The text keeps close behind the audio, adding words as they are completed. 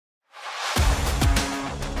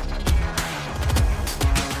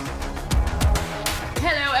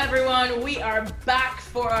everyone. We are back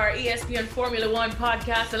for our ESPN Formula One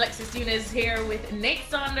podcast. Alexis Nunes here with Nate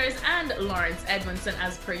Saunders and Lawrence Edmondson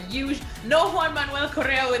as per usual. No Juan Manuel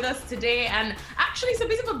Correa with us today, and actually it's a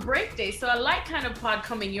bit of a break day, so a light kind of pod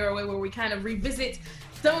coming your way where we kind of revisit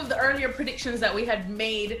some of the earlier predictions that we had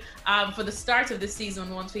made for the start of the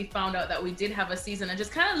season once we found out that we did have a season, and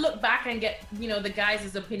just kind of look back and get, you know, the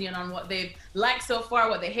guys' opinion on what they've liked so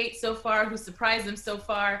far, what they hate so far, who surprised them so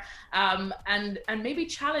far, and maybe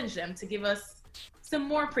challenge them to give us some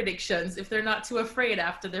more predictions if they're not too afraid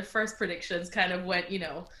after their first predictions kind of went, you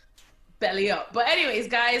know, belly up. But anyways,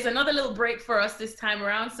 guys, another little break for us this time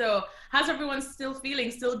around. So how's everyone still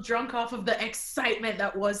feeling? Still drunk off of the excitement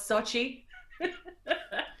that was Sochi?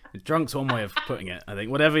 Drunk's one way of putting it, I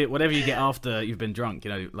think. Whatever you get after you've been drunk,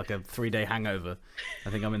 you know, like a 3-day hangover. I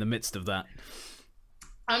think I'm in the midst of that.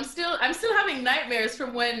 I'm still having nightmares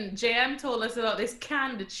from when JM told us about this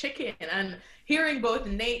canned chicken, and hearing both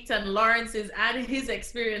Nate and Lawrence's and his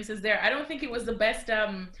experiences there. I don't think it was the best.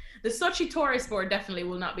 The Sochi Tourist Board definitely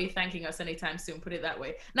will not be thanking us anytime soon, put it that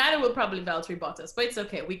way. Neither will probably Valtteri Bottas, but it's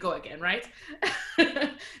okay. We go again, right?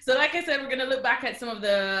 So like I said, we're going to look back at some of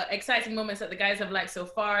the exciting moments that the guys have liked so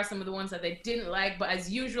far, some of the ones that they didn't like. But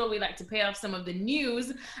as usual, we like to pay off some of the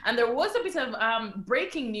news. And there was a bit of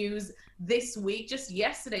breaking news this week, just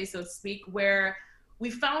yesterday, so to speak, where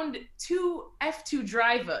we found two F2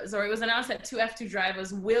 drivers, or it was announced that two F2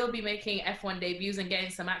 drivers will be making F1 debuts and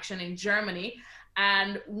getting some action in Germany.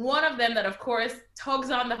 And one of them that, of course,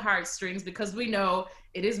 tugs on the heartstrings, because we know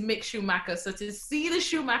it is Mick Schumacher. So to see the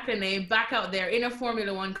Schumacher name back out there in a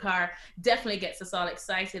Formula One car definitely gets us all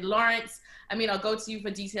excited. Lawrence, I mean, I'll go to you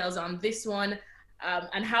for details on this one.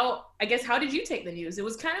 And how did you take the news? It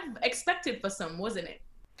was kind of expected for some, wasn't it?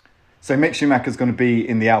 So Mick Schumacher's going to be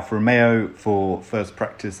in the Alfa Romeo for first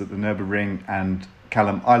practice at the Nürburgring, and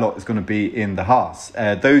Callum Ilott is going to be in the Haas.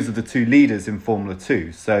 Those are the two leaders in Formula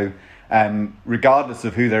 2. So regardless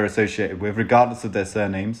of who they're associated with, regardless of their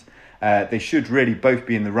surnames, they should really both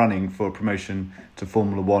be in the running for promotion to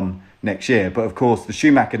Formula 1 next year. But of course, the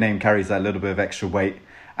Schumacher name carries that little bit of extra weight,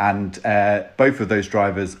 and both of those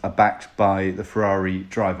drivers are backed by the Ferrari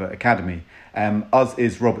Driver Academy. As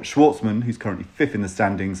is Robert Schwartzman, who's currently fifth in the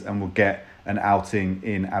standings and will get an outing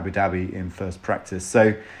in Abu Dhabi in first practice.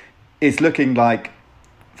 So it's looking like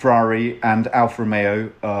Ferrari and Alfa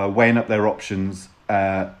Romeo are weighing up their options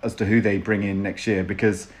as to who they bring in next year,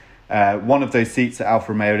 because one of those seats at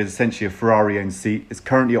Alfa Romeo is essentially a Ferrari-owned seat. It's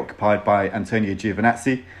currently occupied by Antonio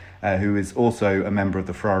Giovinazzi, who is also a member of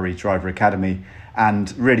the Ferrari Driver Academy.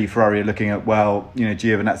 And really, Ferrari are looking at, well, you know,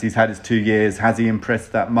 Giovinazzi's had his 2 years. Has he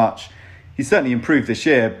impressed that much? He's certainly improved this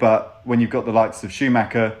year, but when you've got the likes of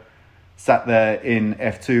Schumacher sat there in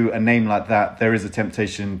F2, a name like that, there is a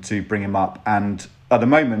temptation to bring him up. And at the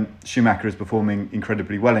moment, Schumacher is performing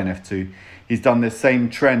incredibly well in F2. He's done this same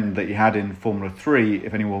trend that he had in Formula 3,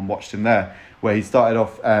 if anyone watched him there, where he started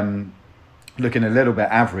off looking a little bit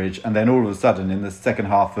average, and then all of a sudden, in the second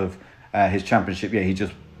half of his championship year, he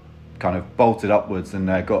just kind of bolted upwards and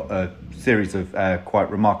got a series of quite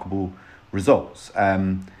remarkable results.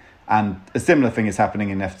 And a similar thing is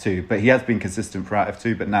happening in F2, but he has been consistent throughout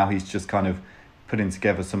F2, but now he's just kind of putting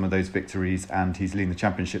together some of those victories and he's leading the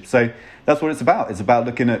championship. So that's what it's about. It's about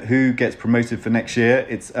looking at who gets promoted for next year.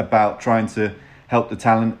 It's about trying to help the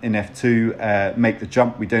talent in F2 make the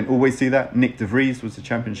jump. We don't always see that. Nick De Vries was the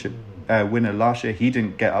championship winner last year. He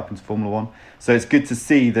didn't get up into Formula 1. So it's good to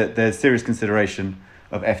see that there's serious consideration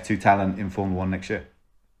of F2 talent in Formula 1 next year.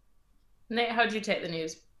 Nate, how did you take the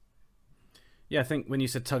news? Yeah, I think when you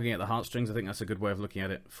said tugging at the heartstrings, I think that's a good way of looking at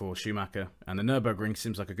it for Schumacher. And the Nürburgring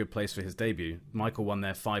seems like a good place for his debut. Michael won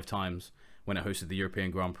there 5 times when it hosted the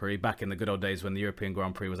European Grand Prix, back in the good old days when the European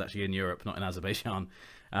Grand Prix was actually in Europe, not in Azerbaijan.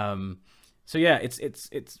 So yeah,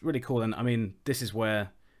 it's really cool. And I mean, this is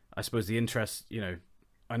where I suppose the interest, you know,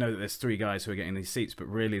 I know that there's 3 guys who are getting these seats, but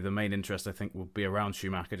really the main interest I think will be around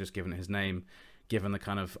Schumacher, just given his name, given the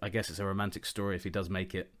kind of, I guess it's a romantic story if he does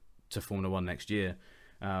make it to Formula 1 next year.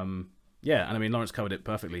 Yeah, and I mean, Lawrence covered it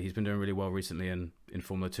perfectly. He's been doing really well recently in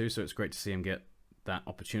Formula 2, so it's great to see him get that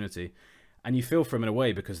opportunity. And you feel for him in a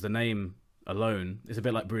way, because the name alone is a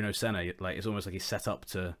bit like Bruno Senna. Like, it's almost like he's set up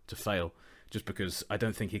to fail, just because I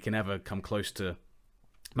don't think he can ever come close to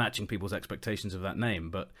matching people's expectations of that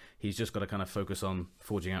name. But he's just got to kind of focus on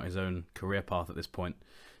forging out his own career path at this point.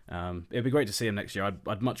 It'd be great to see him next year.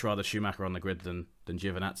 I'd much rather Schumacher on the grid than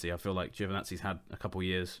Giovinazzi. I feel like Giovinazzi's had a couple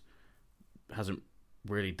years, hasn't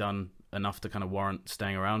really done enough to kind of warrant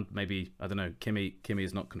staying around. Maybe, I don't know, Kimi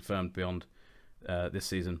is not confirmed beyond this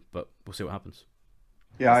season, but we'll see what happens.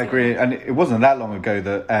 Yeah, I agree. And it wasn't that long ago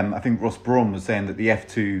that I think Ross Brawn was saying that the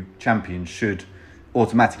F2 champion should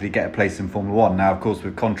automatically get a place in Formula One. Now, of course,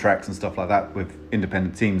 with contracts and stuff like that with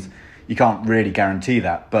independent teams, you can't really guarantee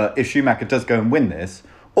that. But if Schumacher does go and win this,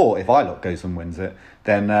 or if Ilott goes and wins it,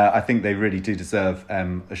 then I think they really do deserve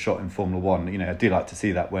a shot in Formula One. You know, I do like to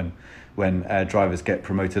see that when drivers get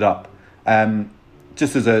promoted up.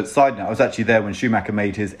 Just as a side note, I was actually there when Schumacher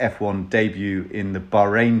made his F1 debut in the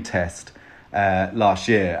Bahrain test last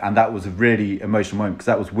year, and that was a really emotional moment because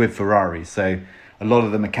that was with Ferrari. So a lot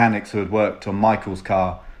of the mechanics who had worked on Michael's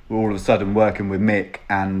car were all of a sudden working with Mick,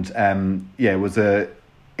 and it was a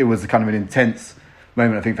kind of an intense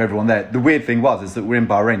moment, I think, for everyone there. The weird thing is that we're in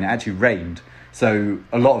Bahrain. It actually rained, so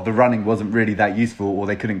a lot of the running wasn't really that useful, or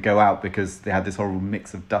they couldn't go out because they had this horrible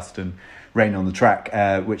mix of dust and rain on the track,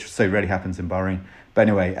 which so rarely happens in Bahrain. But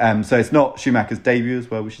anyway, so it's not Schumacher's debut as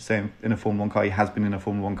well, we should say, in a Formula 1 car. He has been in a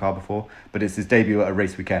Formula 1 car before, but it's his debut at a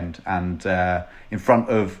race weekend, and in front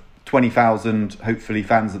of 20,000, hopefully,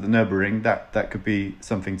 fans at the Nürburgring. That could be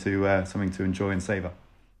something to enjoy and savour.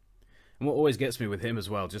 And what always gets me with him as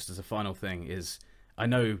well, just as a final thing, is I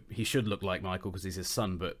know he should look like Michael because he's his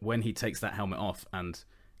son, but when he takes that helmet off and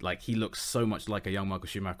like he looks so much like a young Michael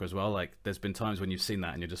Schumacher as well. Like there's been times when you've seen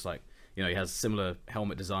that and you're just like, you know, he has similar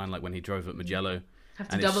helmet design like when he drove at Mugello. Have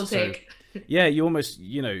to double take. Yeah, you almost,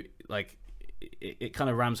 you know, like it kind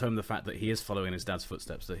of rams home the fact that he is following his dad's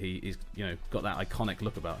footsteps, that he's, you know, got that iconic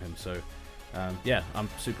look about him. So yeah, I'm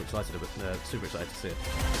super excited to see it.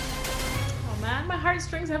 Oh man, my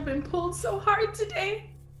heartstrings have been pulled so hard today.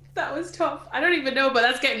 That was tough. I don't even know, but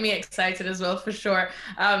that's getting me excited as well, for sure,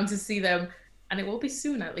 to see them. And it will be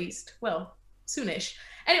soon, at least. Well, soonish.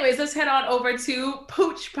 Anyways, let's head on over to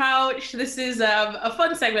Pooch Pouch. This is a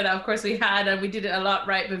fun segment that, of course, we had, and we did it a lot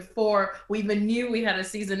right before we even knew we had a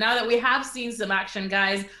season. Now that we have seen some action,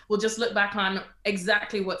 guys, we'll just look back on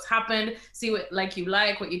exactly what's happened, see what you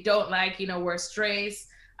like, what you don't like, you know, worst race.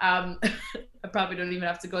 I probably don't even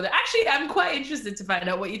have to go there. Actually, I'm quite interested to find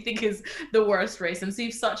out what you think is the worst race and see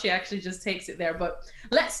if Sochi actually just takes it there. But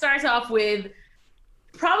let's start off with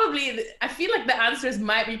probably, I feel like the answers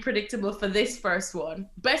might be predictable for this first one.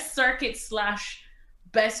 Best circuit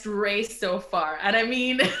 / best race so far. And I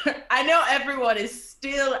mean, I know everyone is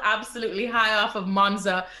still absolutely high off of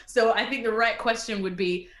Monza. So I think the right question would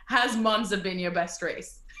be, has Monza been your best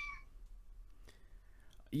race?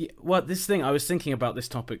 Yeah, well, this thing, I was thinking about this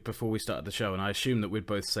topic before we started the show, and I assumed that we'd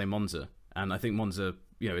both say Monza. And I think Monza,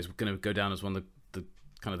 you know, is going to go down as one of the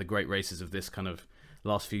kind of the great races of this kind of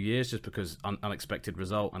last few years, just because unexpected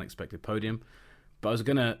result, unexpected podium. But I was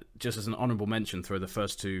going to, just as an honourable mention, throw the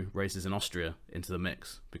first two races in Austria into the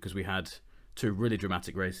mix, because we had two really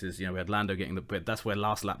dramatic races. You know, we had Lando getting that's where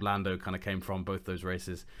last lap Lando kind of came from, both those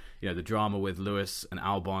races. You know, the drama with Lewis and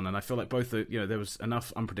Albon, and I feel like there was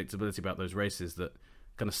enough unpredictability about those races that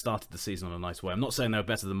kind of started the season on a nice way. I'm not saying they were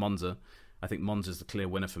better than Monza. I think Monza's the clear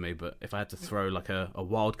winner for me, but if I had to throw like a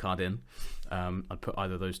wild card in, I'd put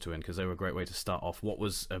either of those two in, because they were a great way to start off what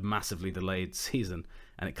was a massively delayed season,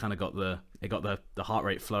 and it kind of got the heart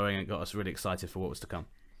rate flowing, and it got us really excited for what was to come.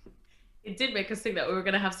 It did make us think that we were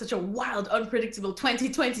going to have such a wild, unpredictable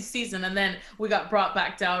 2020 season, and then we got brought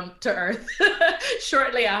back down to earth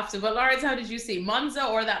shortly after. But Lawrence, how did you see Monza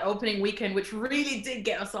or that opening weekend, which really did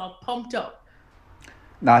get us all pumped up?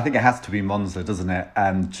 No, I think it has to be Monza, doesn't it?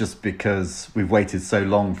 Just because we've waited so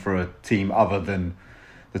long for a team other than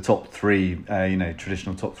the top three,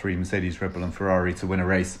 traditional top three, Mercedes, Red Bull and Ferrari, to win a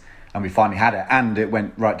race. And we finally had it. And it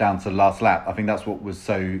went right down to the last lap. I think that's what was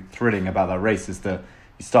so thrilling about that race, is that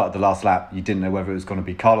you started the last lap, you didn't know whether it was going to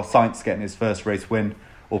be Carlos Sainz getting his first race win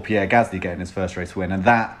or Pierre Gasly getting his first race win. And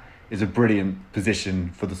that is a brilliant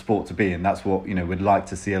position for the sport to be in. That's what, you know, we'd like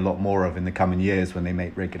to see a lot more of in the coming years when they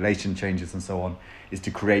make regulation changes and so on, is to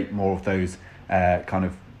create more of those kind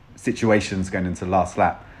of situations going into the last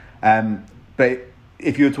lap. But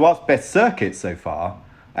if you were to ask best circuit so far,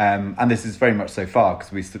 and this is very much so far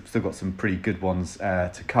because we've still got some pretty good ones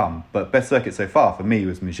to come, but best circuit so far for me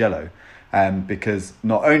was Mugello, because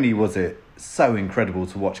not only was it so incredible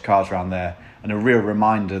to watch cars around there, and a real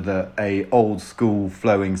reminder that a old school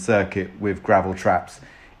flowing circuit with gravel traps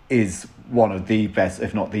is one of the best,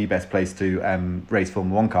 if not the best place to race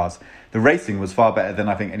Formula 1 cars. The racing was far better than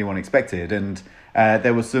I think anyone expected, and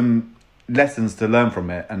there were some lessons to learn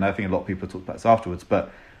from it, and I think a lot of people talked about this afterwards.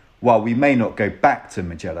 But while we may not go back to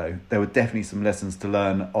Mugello, there were definitely some lessons to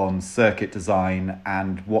learn on circuit design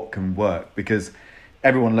and what can work, because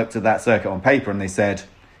everyone looked at that circuit on paper and they said,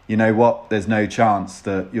 you know what, there's no chance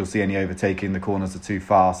that you'll see any overtaking, the corners are too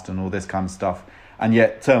fast and all this kind of stuff. And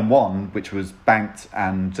yet turn one, which was banked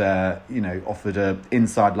and offered an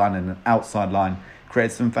inside line and an outside line,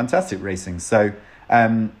 created some fantastic racing. So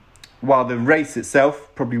while the race itself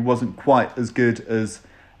probably wasn't quite as good as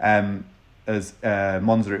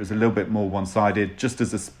Monza, it was a little bit more one-sided. Just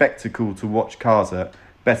as a spectacle to watch cars at,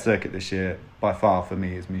 best circuit this year by far for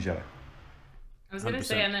me is Mugello. I was going to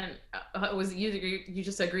say, and then was you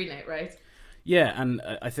just agreed, Nate, right? Yeah, and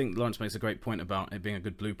I think Lawrence makes a great point about it being a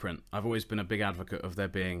good blueprint. I've always been a big advocate of there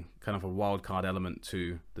being kind of a wild card element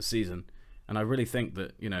to the season. And I really think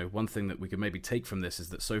that, one thing that we could maybe take from this is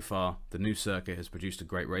that so far the new circuit has produced a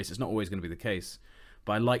great race. It's not always going to be the case,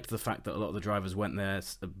 but I liked the fact that a lot of the drivers went there.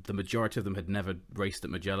 The majority of them had never raced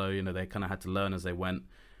at Mugello. They kind of had to learn as they went.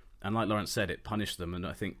 And like Lawrence said, it punished them. And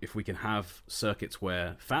I think if we can have circuits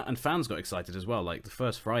where... and fans got excited as well. Like the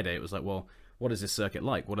first Friday, it was like, well, what is this circuit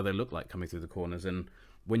like? What do they look like coming through the corners? And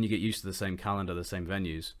when you get used to the same calendar, the same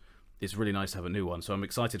venues, it's really nice to have a new one. So I'm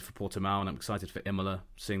excited for Portimao and I'm excited for Imola,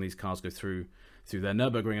 seeing these cars go through their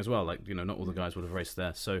Nürburgring as well. Like, not all the guys would have raced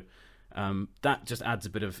there. So that just adds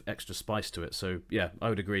a bit of extra spice to it. So yeah, I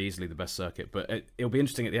would agree, easily the best circuit. But it'll be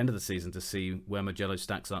interesting at the end of the season to see where Mugello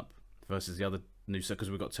stacks up versus the other new circuit, because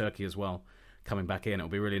we've got Turkey as well coming back in. It'll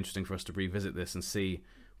be really interesting for us to revisit this and see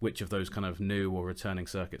which of those kind of new or returning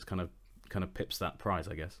circuits kind of pips that prize,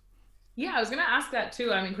 I guess. Yeah, I was going to ask that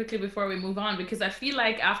too. I mean, quickly before we move on, because I feel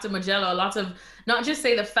like after Mugello, a lot of, not just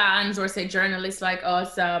say the fans or say journalists like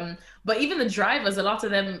us, but even the drivers, a lot of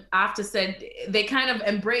them after said they kind of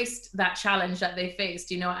embraced that challenge that they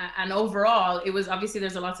faced, and overall, it was obviously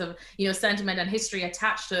there's a lot of, sentiment and history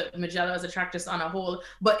attached to Mugello as a track just on a whole,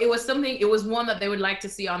 but it was one that they would like to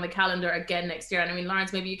see on the calendar again next year. And I mean,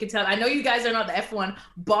 Lawrence, maybe you could tell, I know you guys are not the F1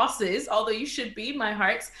 bosses, although you should be, my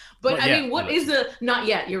hearts, but not I mean, not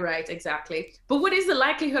yet, you're right, exactly. But what is the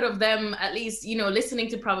likelihood of them at least, listening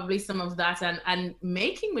to probably some of that and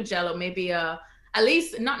making Mugello maybe at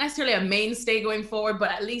least not necessarily a mainstay going forward,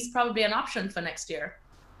 but at least probably an option for next year?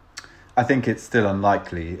 I think it's still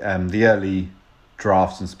unlikely. The early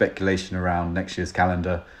drafts and speculation around next year's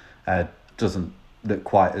calendar doesn't look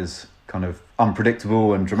quite as kind of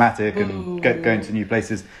unpredictable and dramatic and going to new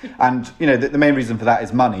places. And, the main reason for that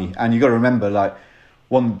is money. And you've got to remember, like,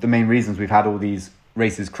 one of the main reasons we've had all these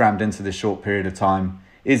races crammed into this short period of time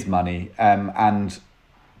is money. And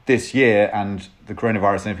this year and the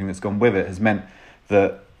coronavirus and everything that's gone with it has meant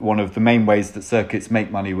that one of the main ways that circuits make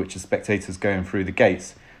money, which is spectators going through the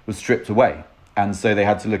gates, was stripped away. And so they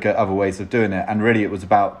had to look at other ways of doing it. And really it was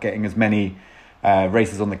about getting as many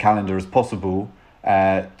races on the calendar as possible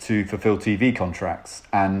to fulfill TV contracts.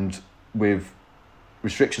 And with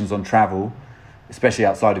restrictions on travel, especially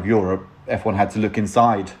outside of Europe, F1 had to look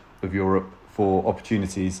inside of Europe for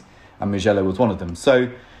opportunities, and Mugello was one of them.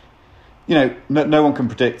 So, no one can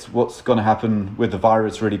predict what's going to happen with the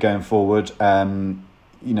virus really going forward.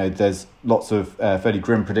 There's lots of fairly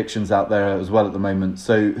grim predictions out there as well at the moment.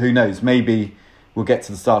 So who knows? Maybe we'll get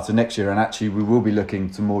to the start of next year and actually we will be looking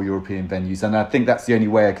to more European venues. And I think that's the only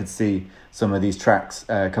way I could see some of these tracks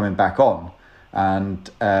coming back on. And,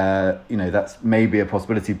 that's maybe a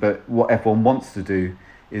possibility. But what F1 wants to do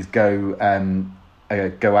is go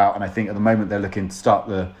out. And I think at the moment they're looking to start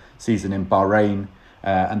the season in Bahrain.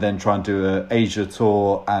 And then try and do an Asia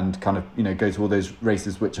tour and kind of, go to all those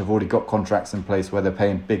races which have already got contracts in place where they're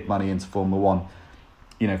paying big money into Formula One.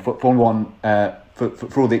 Formula One,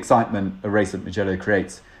 for all the excitement a race at Mugello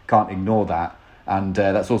creates, can't ignore that. And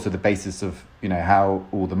that's also the basis of, how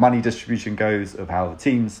all the money distribution goes, of how the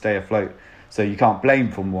teams stay afloat. So you can't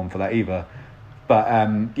blame Formula One for that either. But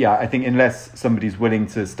I think unless somebody's willing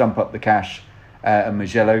to stump up the cash and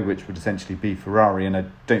Mugello, which would essentially be Ferrari, and I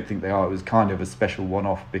don't think they are. It was kind of a special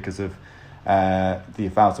one-off because of the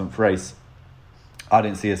 1000th race. I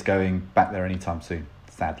didn't see us going back there anytime soon,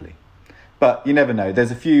 sadly. But you never know. There's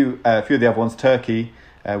a few of the other ones. Turkey,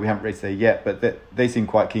 we haven't raced there yet, but they seem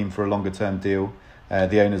quite keen for a longer-term deal,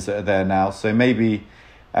 the owners that are there now. So maybe,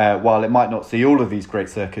 while it might not see all of these great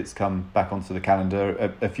circuits come back onto the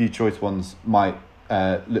calendar, a few choice ones might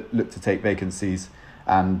look to take vacancies.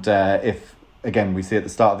 And if again, we see at the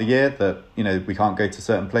start of the year that, we can't go to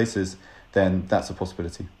certain places, then that's a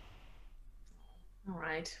possibility. All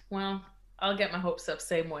right. Well, I'll get my hopes up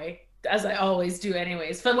same way, as I always do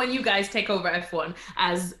anyways, for when you guys take over F1,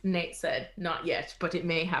 as Nate said, not yet, but it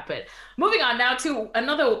may happen. Moving on now to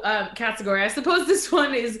another category. I suppose this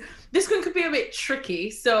one could be a bit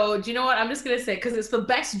tricky. So do you know what? I'm just going to say, because it's for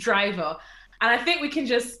best driver. And I think we can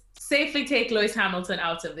just safely take Lewis Hamilton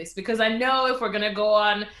out of this, because I know if we're going to go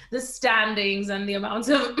on the standings and the amount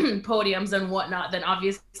of podiums and whatnot, then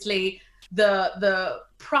obviously the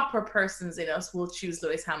proper persons in us will choose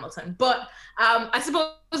Lewis Hamilton. But I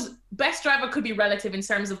suppose best driver could be relative in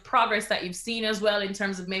terms of progress that you've seen as well, in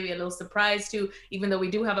terms of maybe a little surprise too, even though we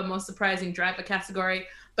do have a most surprising driver category.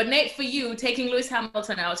 But Nate, for you, taking Lewis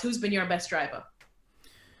Hamilton out, who's been your best driver?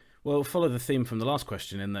 Well, follow the theme from the last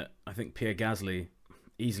question in that I think Pierre Gasly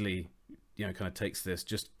easily, kind of takes this,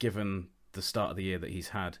 just given the start of the year that he's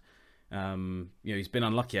had. He's been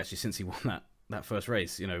unlucky actually since he won that first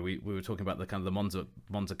race. We were talking about the kind of the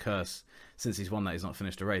Monza curse. Since he's won that, he's not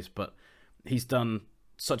finished a race, but he's done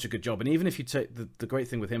such a good job. And even if you take the great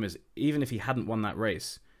thing with him is, even if he hadn't won that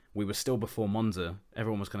race, we were still before Monza.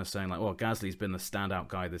 Everyone was kind of saying like, "Oh, Gasly's been the standout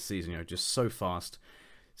guy this season. Just so fast."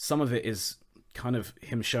 Some of it is kind of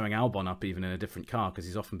him showing Albon up even in a different car, because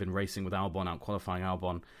he's often been racing with Albon, out qualifying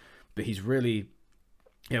Albon. But he's really,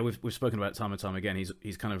 we've spoken about it time and time again.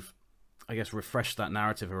 He's kind of, I guess, refreshed that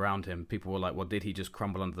narrative around him. People were like, well, did he just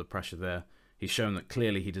crumble under the pressure there? He's shown that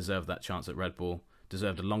clearly he deserved that chance at Red Bull,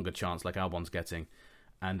 deserved a longer chance like Albon's getting.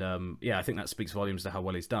 And I think that speaks volumes to how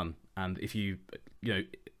well he's done. And if you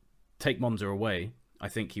take Monza away, I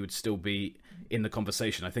think he would still be in the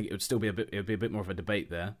conversation. I think it would be a bit more of a debate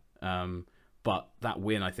there. But that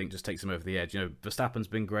win, I think, just takes him over the edge. Verstappen's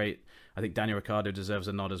been great. I think Daniel Ricciardo deserves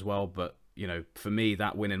a nod as well. But, for me,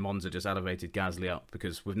 that win in Monza just elevated Gasly up,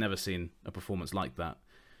 because we've never seen a performance like that.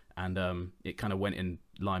 And it kind of went in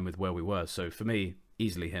line with where we were. So for me,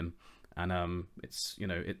 easily him. And it's,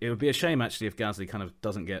 it would be a shame, actually, if Gasly kind of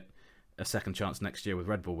doesn't get a second chance next year with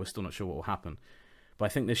Red Bull. We're still not sure what will happen. But I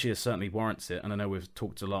think this year certainly warrants it. And I know we've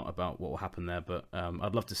talked a lot about what will happen there. But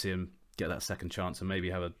I'd love to see him get that second chance and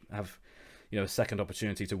maybe have a second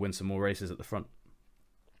opportunity to win some more races at the front.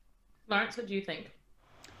 Lawrence, what do you think?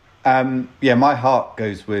 My heart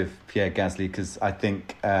goes with Pierre Gasly, because I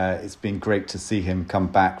think it's been great to see him come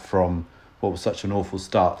back from what was such an awful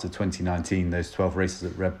start to 2019, those 12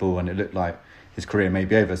 races at Red Bull, and it looked like his career may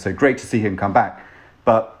be over. So great to see him come back.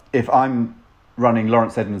 But if I'm running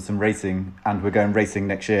Lawrence Edmondson Racing and we're going racing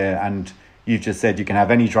next year, and you've just said you can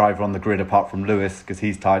have any driver on the grid apart from Lewis because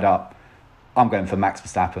he's tied up, I'm going for Max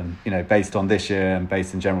Verstappen, based on this year and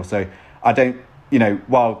based in general. So I don't,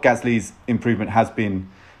 while Gasly's improvement has been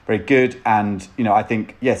very good, and, I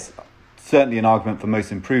think, yes, certainly an argument for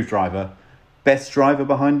most improved driver, best driver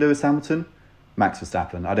behind Lewis Hamilton, Max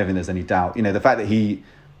Verstappen. I don't think there's any doubt. The fact that he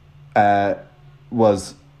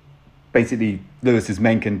was basically Lewis's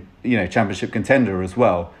main championship contender as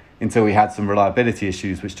well, until he had some reliability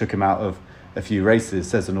issues which took him out of a few races,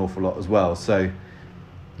 says an awful lot as well. So,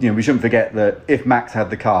 we shouldn't forget that if Max had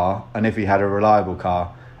the car, and if he had a reliable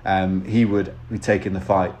car, he would be taking the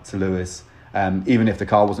fight to Lewis. Even if the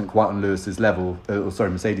car wasn't quite on Lewis's level,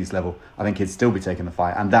 Mercedes level, I think he'd still be taking the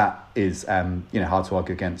fight. And that is, hard to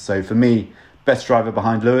argue against. So for me, best driver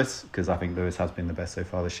behind Lewis, because I think Lewis has been the best so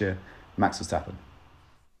far this year, Max Verstappen.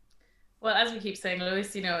 Well, as we keep saying,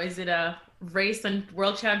 Lewis, is it a race and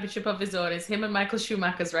world championship of his own? It's him and Michael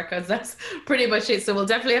Schumacher's records. That's pretty much it. So we'll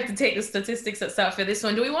definitely have to take the statistics at for this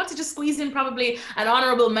one. Do we want to just squeeze in probably an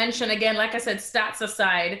honorable mention? Again, like I said, stats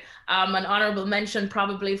aside, an honorable mention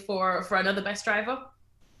probably for another best driver?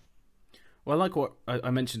 Well, I like what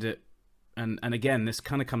I mentioned it. And again, this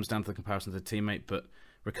kind of comes down to the comparison to the teammate, but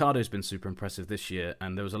Ricciardo's been super impressive this year,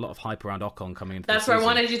 and there was a lot of hype around Ocon coming into That's where I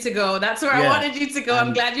wanted you to go. I wanted you to go.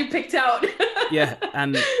 I'm glad you picked out. Yeah,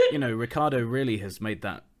 and, Ricciardo really has made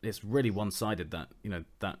that, it's really one-sided, that,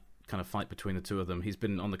 that kind of fight between the two of them. He's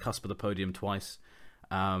been on the cusp of the podium twice.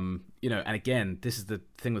 And again, this is the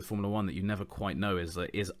thing with Formula One that you never quite know, is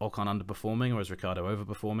Ocon underperforming or is Ricciardo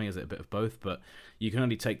overperforming? Is it a bit of both? But you can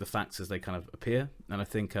only take the facts as they kind of appear. And I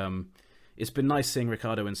think it's been nice seeing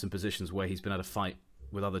Ricciardo in some positions where he's been able to fight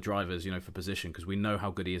with other drivers, for position, because we know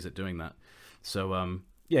how good he is at doing that. So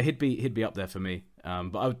he'd be up there for me.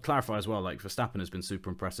 But I would clarify as well, like Verstappen has been super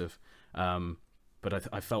impressive. But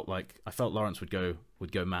I felt Lawrence would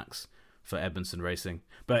go Max for Edmondson Racing.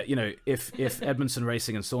 But if Edmondson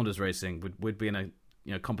Racing and Saunders Racing would be in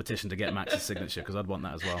a competition to get Max's signature, because I'd want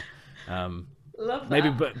that as well. Love that. Maybe,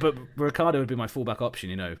 but Ricciardo would be my fallback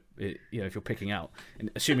option. If you're picking out,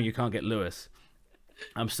 and assuming you can't get Lewis.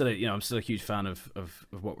 I'm still a huge fan of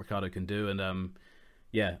what Ricciardo can do, and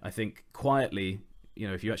I think quietly,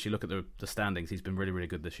 if you actually look at the standings, he's been really, really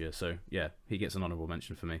good this year. So yeah, he gets an honourable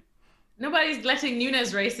mention for me. Nobody's letting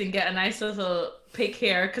Nunes Racing get a nice little pick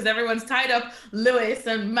here because everyone's tied up Lewis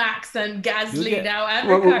and Max and Gasly now. And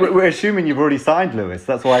we're assuming you've already signed Lewis.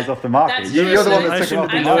 That's why he's off the market. You're the one that's taken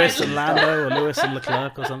taken off. off. Lewis and Lando or Lewis and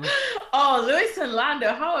Leclerc or something. Oh, Lewis and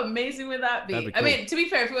Lando. How amazing would that be? Cool. I mean, to be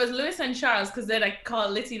fair, if it was Lewis and Charles, because then I call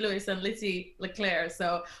Litty Lewis and Litty Leclerc.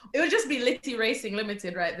 So it would just be Litty Racing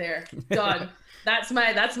Limited right there. Done. That's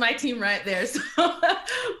my team right there. So,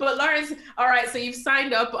 but Lawrence, all right, so you've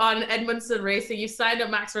signed up on Edmondson Racing. You've signed up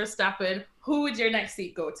Max Verstappen. Who would your next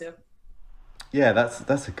seat go to? Yeah,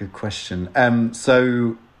 that's a good question.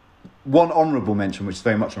 So one honourable mention, which is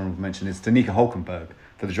very much honourable mention, is to Nico Hulkenberg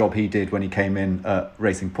for the job he did when he came in at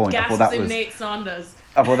Racing Point. I thought that was Nate Saunders.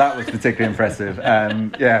 I thought that was particularly impressive.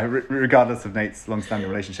 Regardless of Nate's long-standing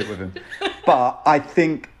relationship with him. But I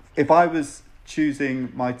think if I was choosing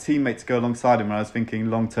my teammate to go alongside him, and I was thinking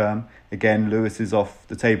long-term, again, Lewis is off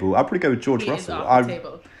the table. I'd probably go with George Russell.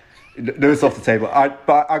 Lewis off the table.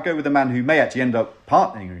 But I'll go with the man who may actually end up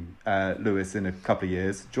partnering Lewis in a couple of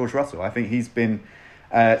years, George Russell. I think he's been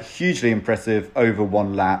hugely impressive over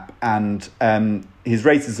one lap, and his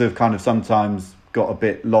races have kind of sometimes got a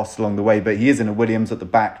bit lost along the way, but he is in a Williams at the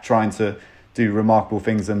back trying to do remarkable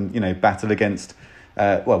things and, battle against,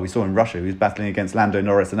 we saw in Russia, he was battling against Lando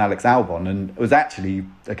Norris and Alex Albon, and it was actually,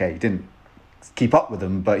 he didn't keep up with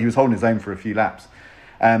them, but he was holding his own for a few laps.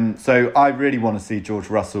 So I really want to see George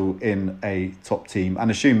Russell in a top team,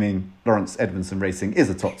 and assuming Lawrence Edmondson Racing is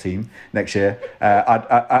a top team next year,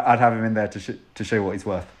 I'd have him in there to show what he's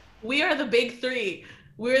worth. We are the big three.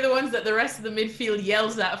 We're the ones that the rest of the midfield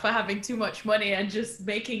yells at for having too much money and just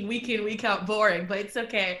making week in, week out boring. But it's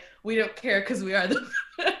okay. We don't care because we are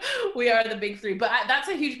the big three. But that's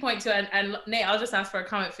a huge point too. And Nate, I'll just ask for a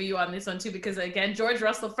comment for you on this one too, because again, George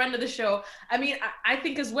Russell, friend of the show. I mean, I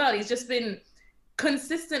think as well, he's just been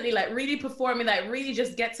consistently really performing, that really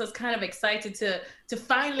just gets us kind of excited to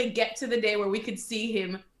finally get to the day where we could see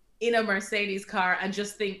him in a Mercedes car and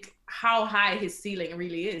just think how high his ceiling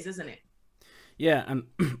really is, isn't it? Yeah, and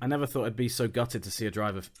I never thought I'd be so gutted to see a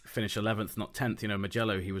driver finish 11th, not 10th.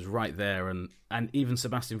 Mugello, he was right there, and even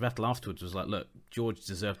Sebastian Vettel afterwards was like, look, George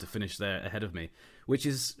deserved to finish there ahead of me, which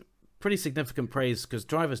is pretty significant praise because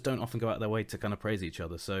drivers don't often go out their way to kind of praise each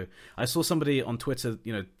other. So I saw somebody on Twitter,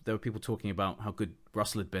 there were people talking about how good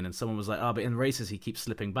Russell had been, and someone was like, but in races he keeps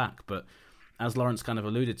slipping back. But as Lawrence kind of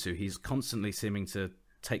alluded to, he's constantly seeming to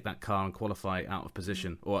take that car and qualify out of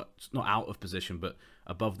position, or not out of position, but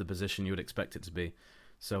above the position you would expect it to be.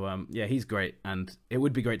 So, he's great, and it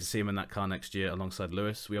would be great to see him in that car next year alongside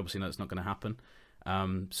Lewis. We obviously know it's not going to happen.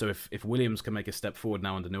 So if Williams can make a step forward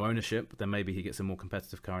now under new ownership, then maybe he gets a more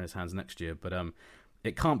competitive car in his hands next year. But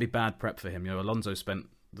it can't be bad prep for him. Alonso spent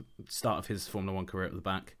the start of his Formula One career at the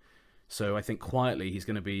back. So I think quietly he's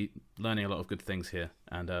going to be learning a lot of good things here.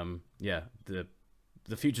 And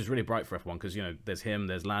the future's really bright for F1 because, there's him,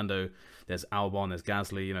 there's Lando, there's Albon, there's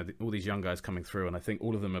Gasly, all these young guys coming through. And I think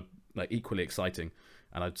all of them are equally exciting.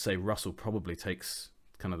 And I'd say Russell probably takes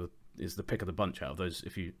is the pick of the bunch out of those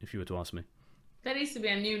if you were to ask me. That needs to be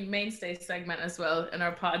a new mainstay segment as well in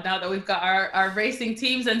our pod now that we've got our racing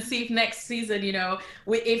teams, and see if next season,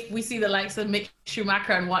 if we see the likes of Mick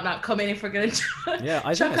Schumacher and whatnot come in, if we're going to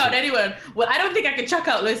chuck out anyone. Well, I don't think I could chuck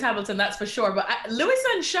out Lewis Hamilton, that's for sure. But Lewis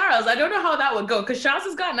and Charles, I don't know how that would go because Charles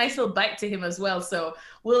has got a nice little bike to him as well. So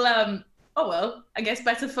we'll, I guess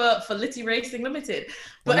better for Litty Racing Limited.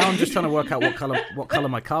 But now I'm just trying to work out what color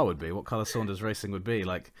my car would be, what color Saunders Racing would be.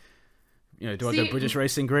 Do I go British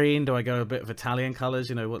Racing Green? Do I go a bit of Italian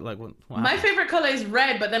colours? What my favourite colour is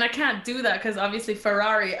red, but then I can't do that because obviously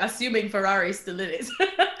Ferrari, assuming Ferrari still in it.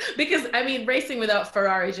 Because, racing without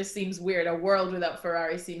Ferrari just seems weird. A world without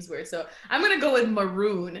Ferrari seems weird. So I'm going to go with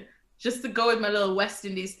maroon, just to go with my little West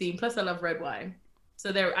Indies theme. Plus I love red wine.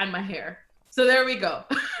 And my hair. So there we go.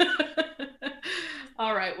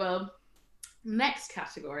 All right, well, next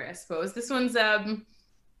category, I suppose. This one's...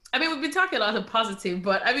 we've been talking a lot of positive,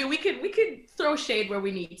 but we could throw shade where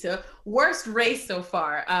we need to. Worst race so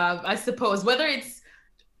far, I suppose, whether it's,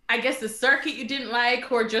 the circuit you didn't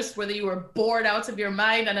like or just whether you were bored out of your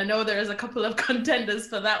mind. And I know there's a couple of contenders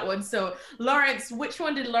for that one. So Lawrence, which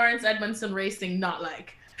one did Lawrence Edmondson Racing not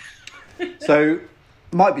like? So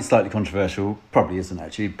might be slightly controversial, probably isn't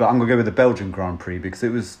actually, but I'm going to go with the Belgian Grand Prix because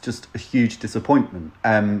it was just a huge disappointment.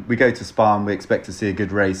 We go to Spa and we expect to see a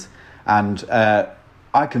good race, and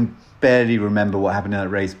I can barely remember what happened in that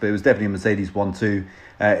race, but it was definitely a Mercedes 1-2.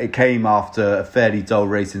 It came after a fairly dull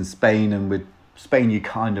race in Spain, and with Spain you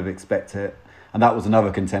kind of expect it, and that was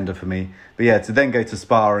another contender for me. But yeah, to then go to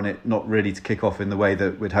Spa and it not really to kick off in the way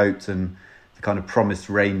that we'd hoped, and the kind of promised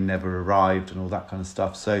rain never arrived and all that kind of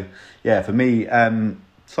stuff. So yeah, for me,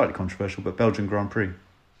 slightly controversial, but Belgian Grand Prix.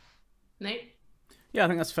 Nate? Yeah, I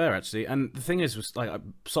think that's fair actually. And the thing is, was like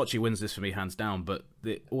Sochi wins this for me hands down. But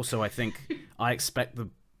also, I think I expect the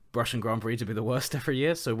Russian Grand Prix to be the worst every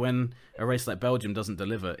year. So when a race like Belgium doesn't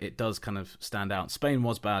deliver, it does kind of stand out. Spain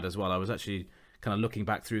was bad as well. I was actually kind of looking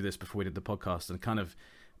back through this before we did the podcast, and kind of,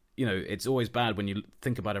 it's always bad when you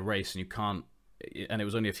think about a race and you can't. And it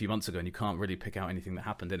was only a few months ago, and you can't really pick out anything that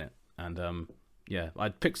happened in it. And yeah,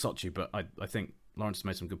 I'd pick Sochi, but I think Lawrence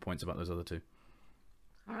made some good points about those other two.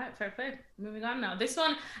 All right, fair play. Moving on now. This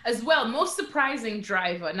one as well, most surprising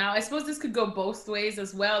driver. Now, I suppose this could go both ways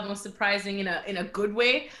as well. Most surprising in a good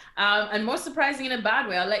way, and most surprising in a bad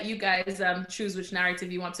way. I'll let you guys choose which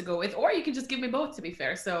narrative you want to go with, or you can just give me both, to be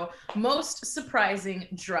fair. So, most surprising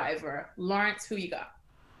driver. Lawrence, who you got?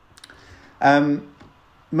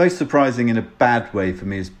 Most surprising in a bad way for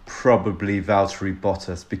me is probably Valtteri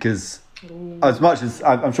Bottas, because as much as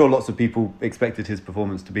I'm sure lots of people expected his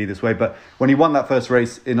performance to be this way, but when he won that first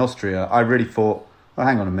race in Austria, I really thought, well,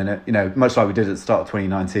 hang on a minute, much like we did at the start of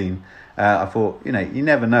 2019, I thought, you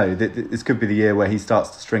never know, this could be the year where he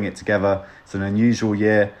starts to string it together. It's an unusual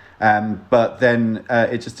year, but then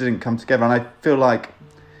it just didn't come together, and I feel like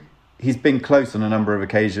he's been close on a number of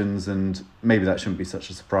occasions, and maybe that shouldn't be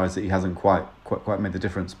such a surprise that he hasn't quite made the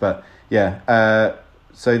difference. But yeah,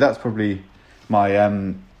 so that's probably my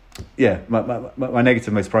my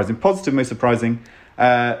negative most surprising. Positive most surprising,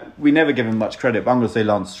 we never give him much credit, but I'm going to say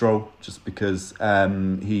Lance Stroll, just because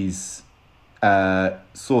he's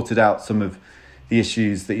sorted out some of the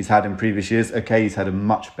issues that he's had in previous years. Okay, he's had a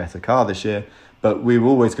much better car this year, but we were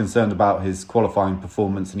always concerned about his qualifying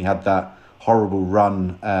performance, and he had that horrible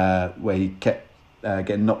run where he kept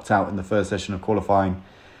getting knocked out in the first session of qualifying.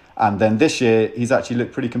 And then this year, he's actually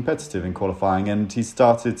looked pretty competitive in qualifying, and he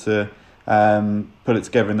started to put it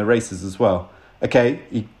together in the races as well. Okay,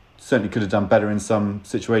 he certainly could have done better in some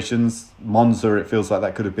situations. Monza, it feels like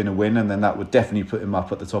that could have been a win, and then that would definitely put him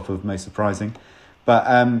up at the top of most surprising. But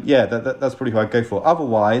that's probably who I'd go for.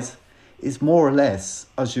 Otherwise, it's more or less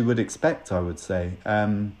as you would expect, I would say.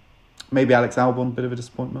 Maybe Alex Albon, a bit of a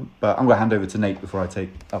disappointment. But I'm going to hand over to Nate before I take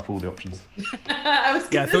up all the options. I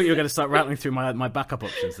thought you were going to start rattling through my backup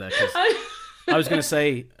options there. I was going to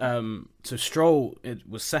say, so Stroll it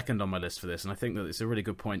was second on my list for this, and I think that it's a really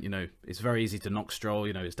good point. It's very easy to knock Stroll.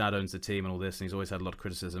 His dad owns the team and all this, and he's always had a lot of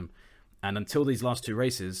criticism. And until these last two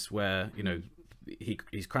races, where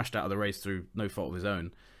he's crashed out of the race through no fault of his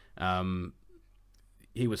own,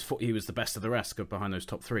 he was the best of the rest behind those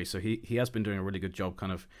top three. So he has been doing a really good job,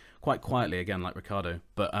 kind of quite quietly again, like Ricciardo.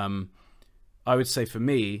 But I would say for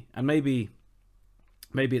me, and maybe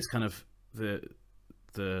it's kind of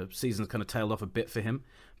the season's kind of tailed off a bit for him,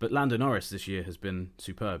 but Lando Norris this year has been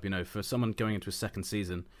superb. For someone going into his second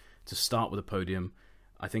season to start with a podium,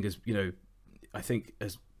 I think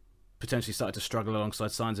has potentially started to struggle alongside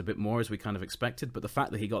Sainz a bit more as we kind of expected. But the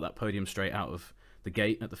fact that he got that podium straight out of the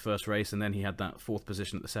gate at the first race, and then he had that fourth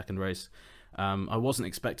position at the second race, I wasn't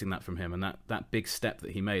expecting that from him, and that big step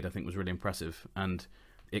that he made I think was really impressive, and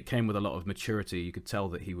it came with a lot of maturity. You could tell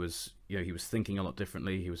that he was thinking a lot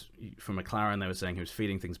differently. From McLaren, they were saying he was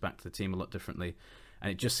feeding things back to the team a lot differently, and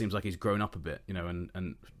it just seems like he's grown up a bit,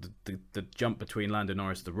 and the jump between Lando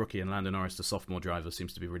Norris, the rookie, and Lando Norris, the sophomore driver,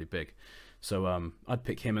 seems to be really big. So I'd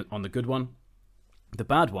pick him on the good one. The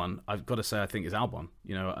bad one, I've got to say, I think is Albon.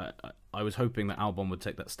 I was hoping that Albon would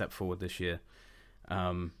take that step forward this year,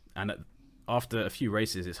 and after a few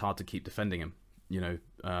races, it's hard to keep defending him.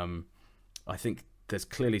 I think there's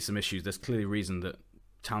clearly some issues. There's clearly reason that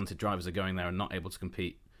talented drivers are going there and not able to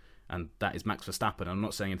compete, and that is Max Verstappen. I'm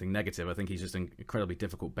not saying anything negative. I think he's just an incredibly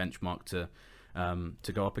difficult benchmark to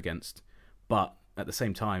go up against. But at the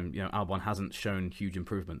same time, Albon hasn't shown huge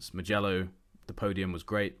improvements. Mugello, the podium was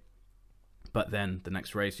great, but then the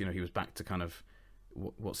next race, he was back to kind of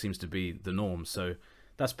what seems to be the norm. So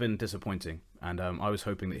that's been disappointing, and I was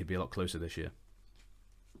hoping that he'd be a lot closer this year.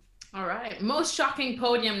 All right. Most shocking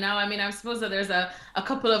podium now. I mean, I suppose that there's a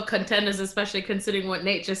couple of contenders, especially considering what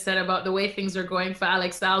Nate just said about the way things are going for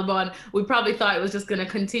Alex Albon. We probably thought it was just going to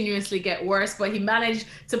continuously get worse, but he managed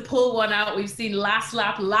to pull one out. We've seen last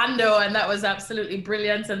lap Lando, and that was absolutely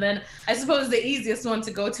brilliant. And then I suppose the easiest one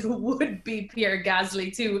to go to would be Pierre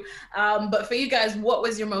Gasly too. But for you guys, what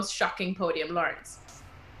was your most shocking podium, Lawrence?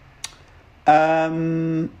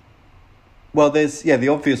 Well, there's the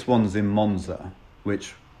obvious ones in Monza,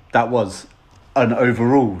 which that was an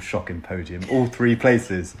overall shocking podium. All three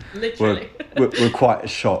places were quite a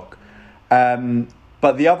shock.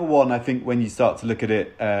 But the other one, I think, when you start to look at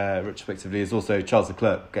it retrospectively, is also Charles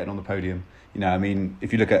Leclerc getting on the podium.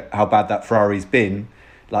 If you look at how bad that Ferrari's been,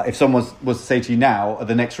 like if someone was to say to you now, at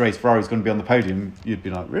the next race Ferrari's going to be on the podium, you'd be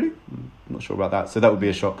like, really? I'm not sure about that. So that would be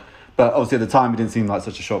a shock. But obviously at the time it didn't seem like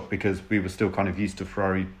such a shock because we were still kind of used to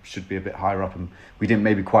Ferrari should be a bit higher up, and we didn't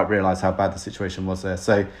maybe quite realise how bad the situation was there.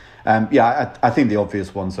 So I think the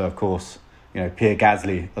obvious ones are, of course, Pierre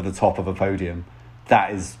Gasly at the top of a podium.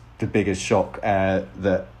 That is the biggest shock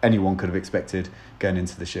that anyone could have expected going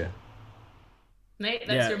into this year. Nate,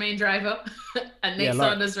 that's your main driver. And Nate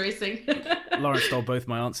Saunders Racing. Lawrence stole both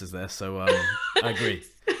my answers there, so I agree.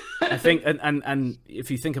 I think, and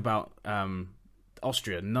if you think about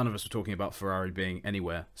Austria, none of us were talking about Ferrari being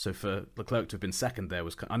anywhere. So for Leclerc to have been second there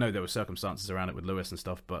I know there were circumstances around it with Lewis and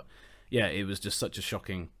stuff, but yeah, it was just such a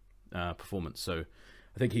shocking performance. So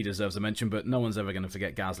I think he deserves a mention, but no one's ever going to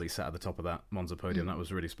forget Gasly sat at the top of that Monza podium. That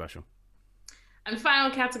was really special. And final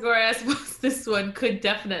category, I suppose this one could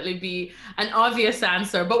definitely be an obvious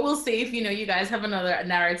answer, but we'll see if, you guys have another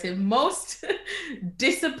narrative. Most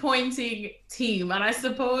disappointing team. And I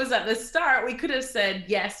suppose at the start, we could have said,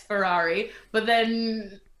 yes, Ferrari, but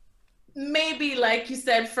then maybe, like you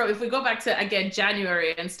said, if we go back to, again,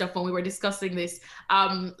 January and stuff, when we were discussing this,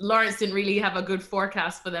 Lawrence didn't really have a good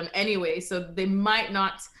forecast for them anyway, so they might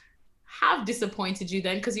not have disappointed you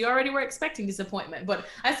then, because you already were expecting disappointment. But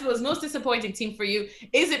I suppose most disappointing team for you,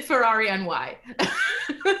 is it Ferrari, and why?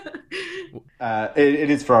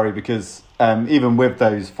 It is Ferrari because even with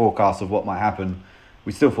those forecasts of what might happen,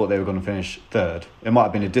 we still thought they were going to finish third. It might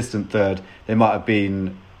have been a distant third. They might have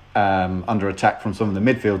been under attack from some of the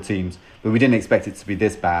midfield teams, but we didn't expect it to be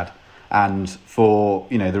this bad. And for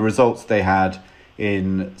the results they had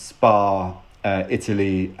in Spa,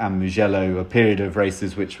 Italy and Mugello, a period of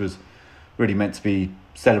races which was really meant to be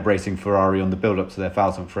celebrating Ferrari on the build-up to their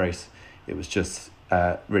 1000th race, it was just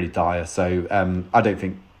really dire. So I don't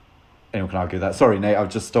think anyone can argue that. Sorry, Nate, I've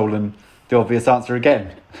just stolen the obvious answer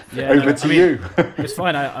again. Over to you. It's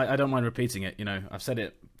fine. I don't mind repeating it. I've said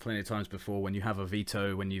it plenty of times before. When you have a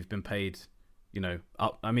veto, when you've been paid,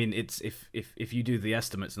 up. I mean, it's if you do the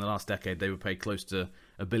estimates in the last decade, they were paid close to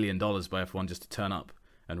 $1 billion by F1 just to turn up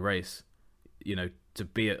and race. To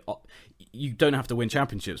be you don't have to win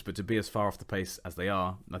championships, but to be as far off the pace as they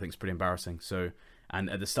are, I think it's pretty embarrassing. So, and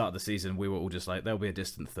at the start of the season, we were all just like, they'll be a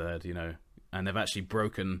distant third, and they've actually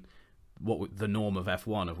broken the norm of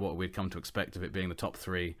F1 of what we'd come to expect of it being the top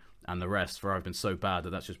three and the rest. Ferrari have been so bad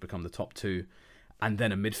that's just become the top two, and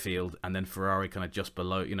then a midfield, and then Ferrari kind of just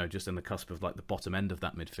below, just in the cusp of like the bottom end of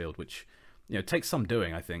that midfield, which takes some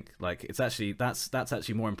doing. I think it's actually that's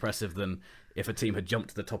actually more impressive than if a team had jumped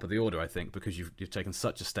to the top of the order, I think, because you've taken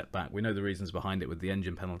such a step back. We know the reasons behind it with the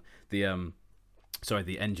engine panel, the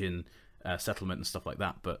engine settlement and stuff like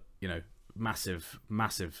that. But massive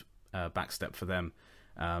back step for them.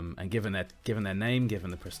 And given their name,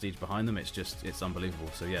 given the prestige behind them, it's unbelievable.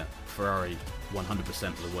 So yeah, Ferrari 100%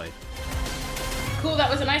 of the way. Cool,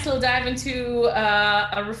 that was a nice little dive into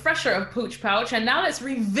a refresher of Pooch Pouch. And now let's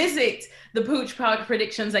revisit the Pooch Pouch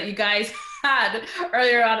predictions that you guys had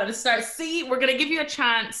earlier on at the start. See, we're going to give you a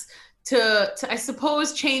chance to I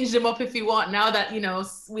suppose, change them up if you want, now that,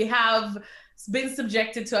 we have been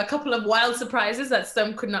subjected to a couple of wild surprises that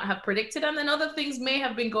some could not have predicted. And then other things may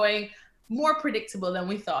have been going more predictable than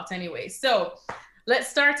we thought anyway. So let's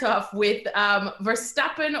start off with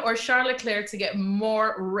Verstappen or Charles Leclerc to get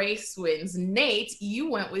more race wins. Nate, you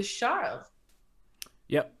went with Charles.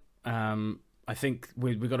 Yep. I think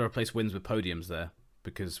we've got to replace wins with podiums there,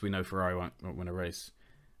 because we know Ferrari won't win a race.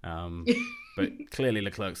 But clearly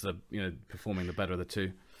Leclerc's performing the better of the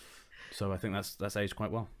two. So I think that's aged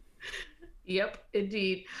quite well. Yep,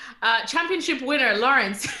 indeed. Championship winner,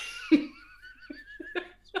 Lawrence. I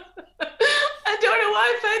don't know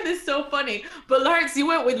why I find this so funny, but Lawrence, you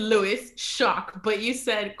went with Lewis, shock, but you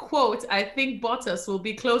said, quote, I think Bottas will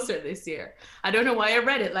be closer this year. I don't know why I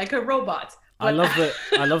read it like a robot. I love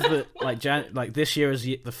that. Like this year is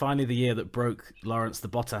finally the year that broke Lawrence, the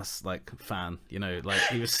Bottas fan.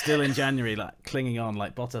 He was still in January, clinging on,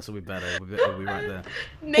 Bottas will be better. We'll be right there.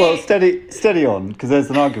 Well, steady on, because there's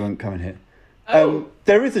an argument coming here.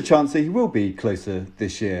 There is a chance that he will be closer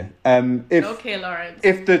this year. Okay, Lawrence.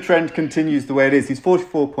 If the trend continues the way it is, he's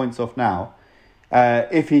 44 points off now.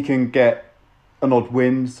 If he can get an odd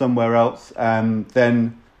win somewhere else,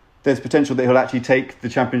 then there's potential that he'll actually take the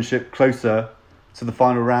championship closer to the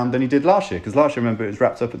final round than he did last year. Because last year, remember, it was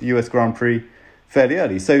wrapped up at the US Grand Prix fairly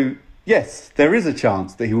early. So, yes, there is a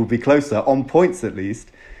chance that he will be closer, on points at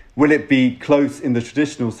least. Will it be close in the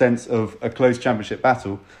traditional sense of a close championship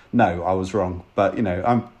battle? No, I was wrong. But,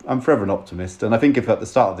 I'm forever an optimist. And I think if at the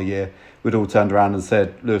start of the year we'd all turned around and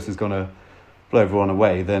said Lewis is going to blow everyone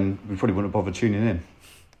away, then we probably wouldn't have bothered tuning in.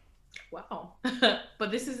 Wow.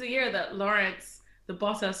 But this is the year that Lawrence, the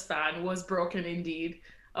Bottas fan, was broken indeed.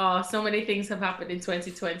 Oh, so many things have happened in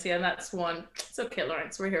 2020, and that's one. It's okay,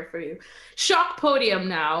 Lawrence. We're here for you. Shock podium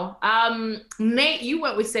now. Nate, you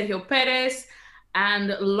went with Sergio Perez,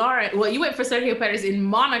 and Lawrence. Well, you went for Sergio Perez in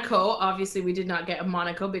Monaco. Obviously, we did not get a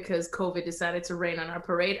Monaco because COVID decided to rain on our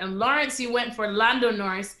parade. And Lawrence, you went for Lando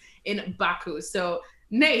Norris in Baku. So,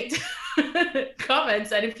 Nate,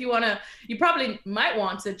 comments, and if you wanna, you probably might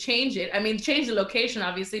want to change it. I mean, change the location,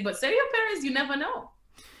 obviously, but Sergio Perez, you never know.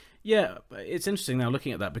 Yeah, it's interesting now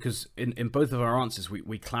looking at that because in both of our answers,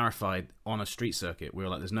 we clarified on a street circuit. We were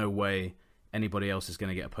like, there's no way anybody else is going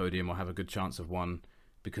to get a podium or have a good chance of one.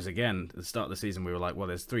 Because again, at the start of the season, we were like, well,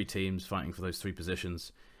 there's 3 teams fighting for those 3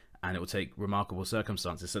 positions and it will take remarkable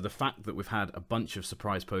circumstances. So the fact that we've had a bunch of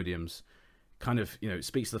surprise podiums kind of,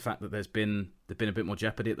 speaks to the fact that there's been a bit more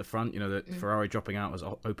jeopardy at the front. That Ferrari dropping out has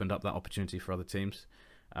opened up that opportunity for other teams.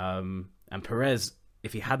 And Perez,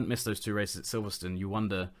 if he hadn't missed those 2 races at Silverstone, you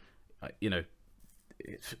wonder...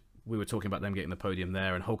 we were talking about them getting the podium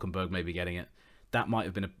there and Hulkenberg maybe getting it. That might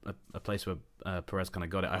have been a place where Perez kind of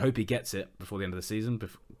got it. I hope he gets it before the end of the season,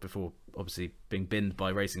 before obviously being binned by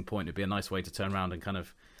Racing Point. It'd be a nice way to turn around and kind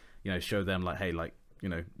of, show them like, hey,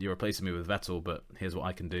 you're replacing me with Vettel, but here's what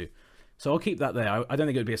I can do. So I'll keep that there. I don't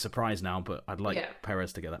think it would be a surprise now, but I'd like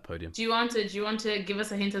Perez to get that podium. Do you want to give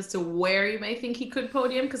us a hint as to where you may think he could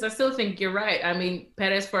podium? Because I still think you're right. I mean,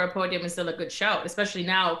 Perez for a podium is still a good shout, especially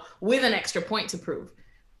now with an extra point to prove.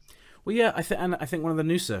 Well, yeah, I think one of the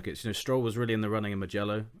new circuits, Stroll was really in the running in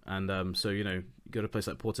Mugello, and so you go to a place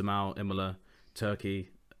like Portimao, Imola,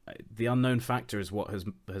 Turkey. The unknown factor is what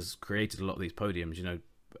has created a lot of these podiums.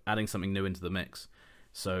 Adding something new into the mix.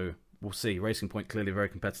 So. We'll see. Racing Point clearly very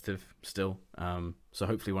competitive still. So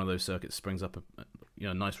hopefully one of those circuits springs up a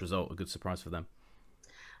nice result, a good surprise for them.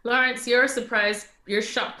 Lawrence, your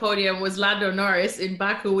shock podium was Lando Norris in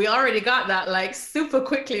Baku. We already got that super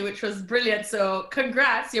quickly, which was brilliant. So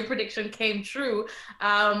congrats, your prediction came true.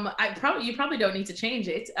 You probably don't need to change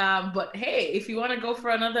it. But hey, if you want to go for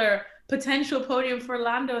another potential podium for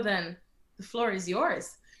Lando, then the floor is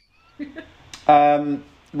yours.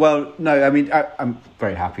 Well, no, I mean, I'm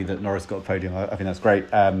very happy that Norris got a podium. I think that's great.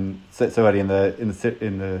 So early in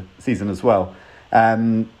the season as well.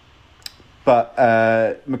 But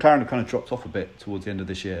McLaren have kind of dropped off a bit towards the end of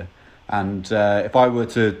this year. And if I were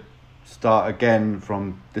to start again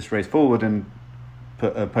from this race forward and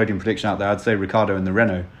put a podium prediction out there, I'd say Ricciardo and the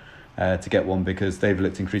Renault to get one because they've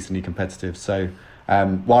looked increasingly competitive. So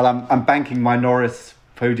while I'm banking my Norris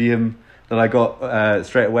podium that I got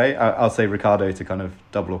straight away, I'll say Ricciardo to kind of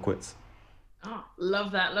double or quits. Oh,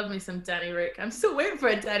 love that. Love me some Danny Ric. I'm still waiting for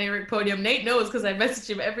a Danny Ric podium. Nate knows because I message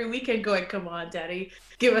him every weekend going, come on, Daddy,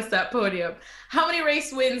 give us that podium. How many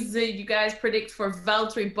race wins did you guys predict for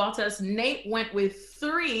Valtteri Bottas? Nate went with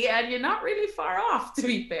 3, and you're not really far off, to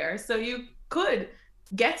be fair. So you could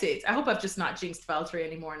get it. I hope I've just not jinxed Valtteri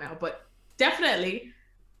anymore now, but definitely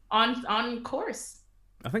on course.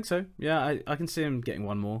 I think so. Yeah, I can see him getting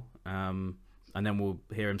one more. And then we'll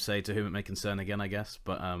hear him say to whom it may concern again, I guess.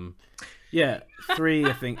 But yeah, 3,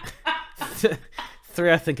 I think.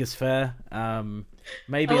 3, I think is fair.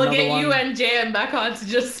 Maybe we'll another get one. You and JM back on to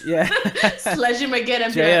just sledge him again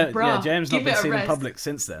and be like, bro, JM's not been seen in public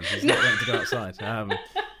since then. He's not wanting to go outside.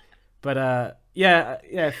 But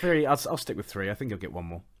yeah, 3. I'll stick with 3. I think he'll get one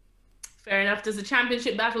more. Fair enough. Does the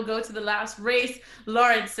championship battle go to the last race?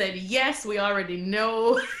 Lawrence said yes. We already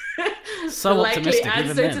know so the likely optimistic,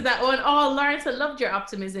 answer to that one. Oh, Lawrence, I loved your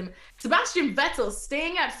optimism. Sebastian Vettel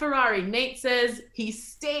staying at Ferrari. Nate says he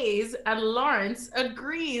stays, and Lawrence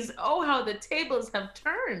agrees. Oh, how the tables have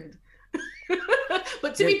turned.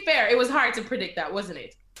 But to be fair, it was hard to predict that, wasn't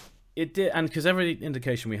it? It did, and because every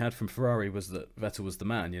indication we had from Ferrari was that Vettel was the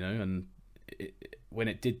man, and when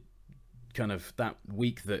it did kind of that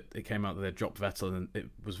week that it came out that they dropped Vettel, and it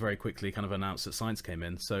was very quickly kind of announced that Sainz came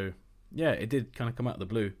in. So yeah, it did kind of come out of the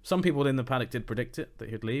blue. Some people in the paddock did predict it, that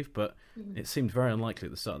he'd leave, but it seemed very unlikely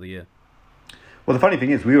at the start of the year. Well, the funny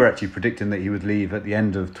thing is we were actually predicting that he would leave at the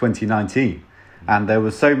end of 2019, and there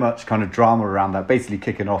was so much kind of drama around that, basically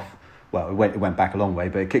kicking off. Well, it went back a long way,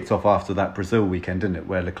 but it kicked off after that Brazil weekend, didn't it,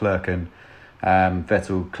 where Leclerc and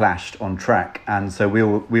Vettel clashed on track. And so we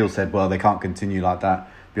all said, well, they can't continue like that.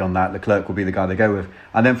 Beyond that, Leclerc will be the guy they go with.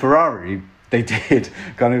 And then Ferrari, they did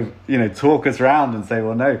kind of, talk us around and say,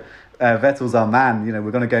 well, no, Vettel's our man.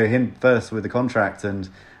 We're going to go him first with the contract. And,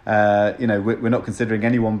 we're not considering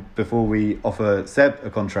anyone before we offer Seb a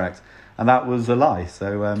contract. And that was a lie.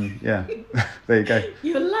 So, yeah, there you go.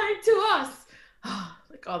 You lied to us.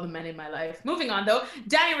 all the men in my life. Moving on though,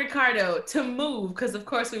 Danny Ricciardo to move, because of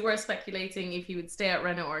course we were speculating if he would stay at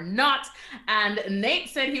Renault or not. And Nate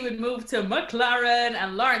said he would move to McLaren,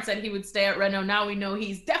 and Lawrence said he would stay at Renault. Now we know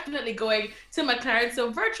he's definitely going to McLaren.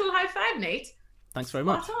 So virtual high five, Nate. Thanks very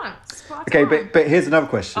much. Spot okay, on. but here's another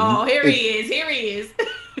question. Oh, here he is.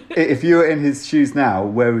 If you were in his shoes now,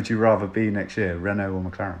 where would you rather be next year, Renault or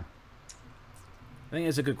McLaren? I think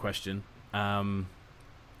it's a good question.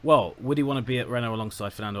 Well, would he want to be at Renault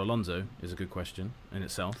alongside Fernando Alonso? Is a good question in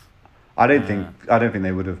itself. I don't think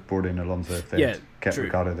they would have brought in Alonso if they kept true.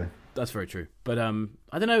 Ricciardo though. That's very true. But I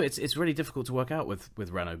don't know. It's really difficult to work out with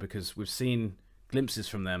Renault, because we've seen glimpses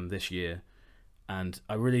from them this year, and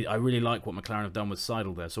I really like what McLaren have done with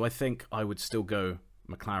Seidl there. So I think I would still go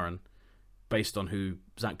McLaren based on who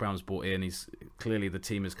Zach Brown's brought in. He's clearly, the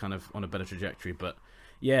team is kind of on a better trajectory, but.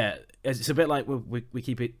 Yeah, it's a bit like we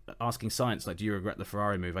keep asking science, like, do you regret the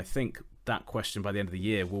Ferrari move? I think that question by the end of the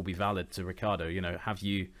year will be valid to Ricciardo. You know, have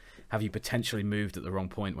you potentially moved at the wrong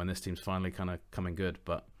point when this team's finally kind of coming good?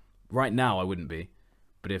 But right now, I wouldn't be.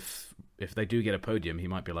 But if they do get a podium, he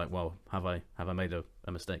might be like, well, have I made a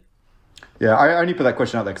mistake? Yeah, I only put that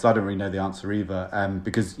question out there because I don't really know the answer either.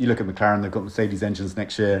 Because you look at McLaren, they've got Mercedes engines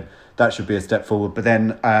next year. That should be a step forward. But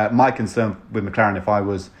then my concern with McLaren, if I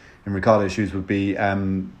was in Ricciardo's shoes, would be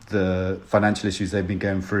the financial issues they've been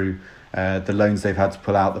going through, the loans they've had to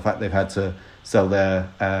pull out, the fact they've had to sell their,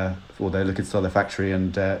 or they're looking to sell their factory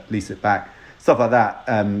and lease it back. Stuff like that,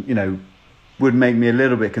 would make me a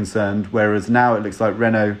little bit concerned. Whereas now it looks like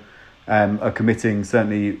Renault are committing,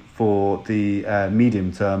 certainly for the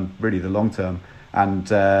medium term, really the long term.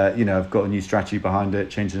 And, I've got a new strategy behind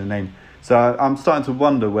it, changing the name. So I'm starting to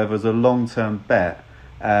wonder whether as a long-term bet,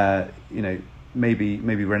 maybe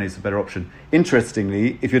Renault's a better option.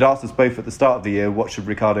 Interestingly, if you'd asked us both at the start of the year, what should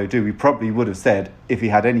Ricciardo do? We probably would have said, if he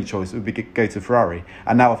had any choice, it would be go to Ferrari.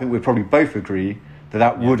 And now I think we'd probably both agree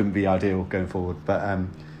that wouldn't be ideal going forward. But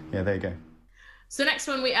there you go. So next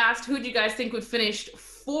one, we asked, who do you guys think would finish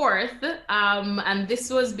fourth? And this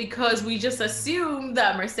was because we just assumed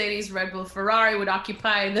that Mercedes, Red Bull, Ferrari would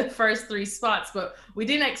occupy the first three spots, but we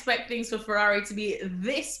didn't expect things for Ferrari to be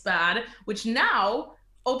this bad, which now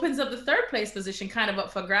opens up the third place position kind of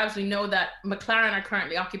up for grabs. We know that McLaren are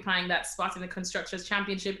currently occupying that spot in the Constructors'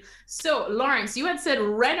 Championship. So, Lawrence, you had said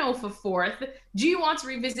Renault for fourth. Do you want to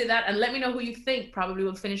revisit that and let me know who you think probably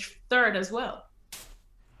will finish third as well?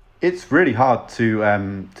 It's really hard to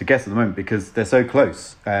guess at the moment because they're so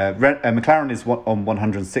close. McLaren is on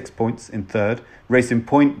 106 points in third, Racing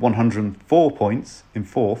Point 104 points in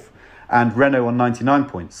fourth, and Renault on 99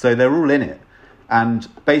 points. So they're all in it. And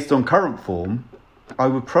based on current form, I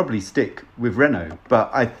would probably stick with Renault,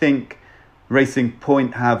 but I think Racing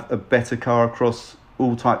Point have a better car across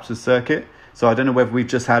all types of circuit. So I don't know whether we've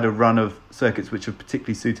just had a run of circuits which have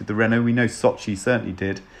particularly suited the Renault. We know Sochi certainly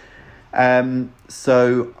did.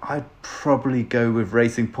 So I'd probably go with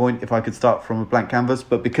Racing Point if I could start from a blank canvas.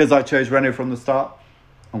 But because I chose Renault from the start,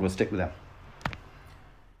 I'm going to stick with them.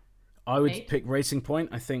 I would pick Racing Point.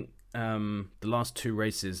 I think the last two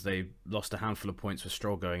races, they lost a handful of points with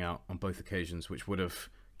Stroll going out on both occasions, which would have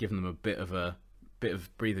given them a bit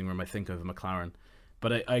of breathing room, I think, over McLaren.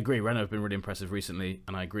 But I agree, Renault have been really impressive recently,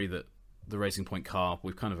 and I agree that the Racing Point car,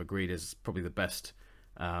 we've kind of agreed, is probably the best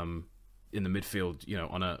in the midfield,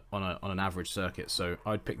 on an average circuit. So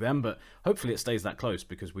I'd pick them, but hopefully it stays that close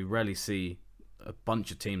because we rarely see a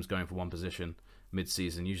bunch of teams going for one position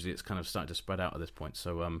mid-season. Usually it's kind of starting to spread out at this point.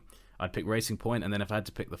 So I'd pick Racing Point, and then if I had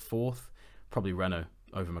to pick the fourth, probably Renault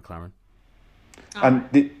over McLaren.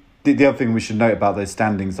 And the other thing we should note about those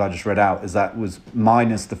standings I just read out is that was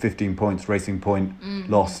minus the 15 points Racing Point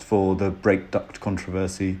lost for the brake duct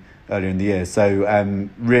controversy earlier in the year. So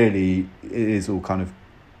really, it is all kind of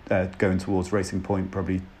going towards Racing Point,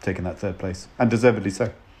 probably taking that third place, and deservedly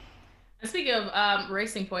so. And speaking of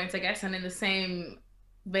Racing Points, I guess, and in the same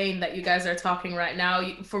vein that you guys are talking right now,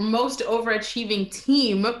 for most overachieving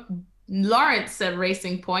team, Lawrence said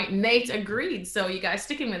Racing Point. Nate agreed. So you guys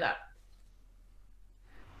sticking with that?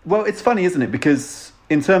 Well, it's funny, isn't it? Because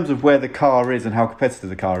in terms of where the car is and how competitive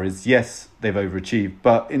the car is, yes, they've overachieved.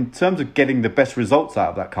 But in terms of getting the best results out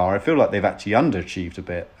of that car, I feel like they've actually underachieved a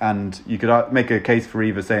bit. And you could make a case for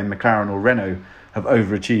either saying McLaren or Renault have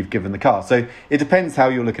overachieved given the car. So it depends how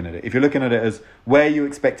you're looking at it. If you're looking at it as where you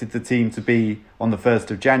expected the team to be on the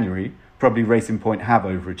 1st of January, probably Racing Point have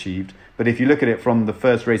overachieved. But if you look at it from the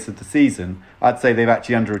first race of the season, I'd say they've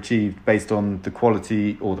actually underachieved based on the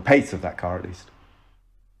quality or the pace of that car at least.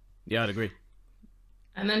 Yeah, I'd agree.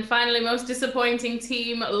 And then finally, most disappointing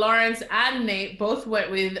team, Lawrence and Nate both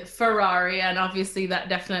went with Ferrari. And obviously that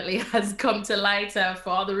definitely has come to light for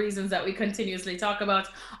all the reasons that we continuously talk about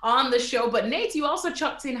on the show. But Nate, you also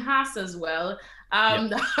chucked in Haas as well.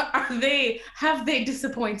 Yep. Have they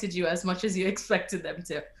disappointed you as much as you expected them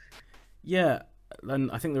to? Yeah.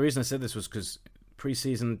 And I think the reason I said this was because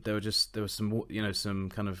pre-season there was some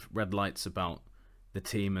kind of red lights about the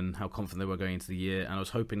team and how confident they were going into the year. And I was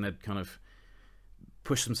hoping they'd kind of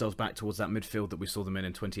push themselves back towards that midfield that we saw them in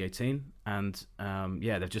 2018, and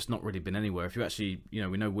they've just not really been anywhere. If you actually,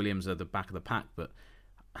 we know Williams are the back of the pack, but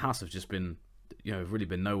Haas have just been, really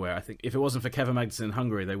been nowhere. I think if it wasn't for Kevin Magnussen in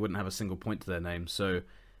Hungary, they wouldn't have a single point to their name. So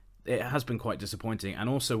it has been quite disappointing. And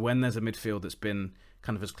also when there's a midfield that's been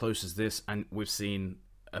kind of as close as this, and we've seen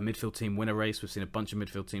a midfield team win a race, we've seen a bunch of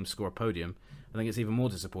midfield teams score a podium, I think it's even more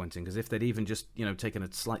disappointing, because if they'd even just taken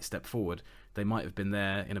a slight step forward, they might have been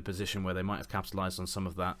there in a position where they might have capitalised on some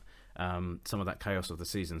of that chaos of the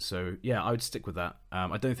season. So yeah, I would stick with that.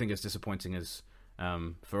 I don't think it's disappointing as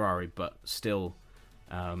Ferrari, but still,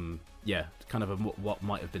 kind of what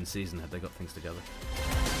might have been season had they got things together.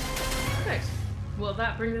 Perfect. Well,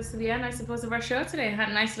 that brings us to the end, I suppose, of our show today. I had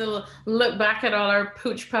a nice little look back at all our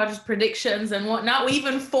Pooch Pouch predictions and whatnot. We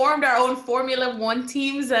even formed our own Formula One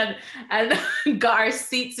teams and got our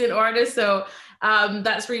seats in order. So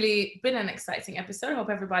that's really been an exciting episode. I hope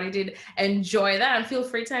everybody did enjoy that. And feel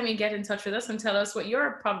free to get in touch with us and tell us what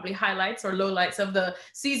your probably highlights or lowlights of the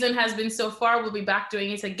season has been so far. We'll be back doing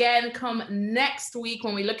it again come next week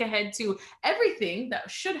when we look ahead to everything that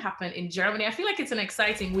should happen in Germany. I feel like it's an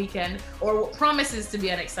exciting weekend, or what promises to be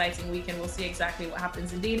an exciting weekend. We'll see exactly what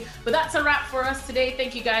happens indeed. But that's a wrap for us today.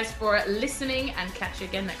 Thank you guys for listening, and catch you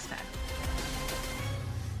again next time.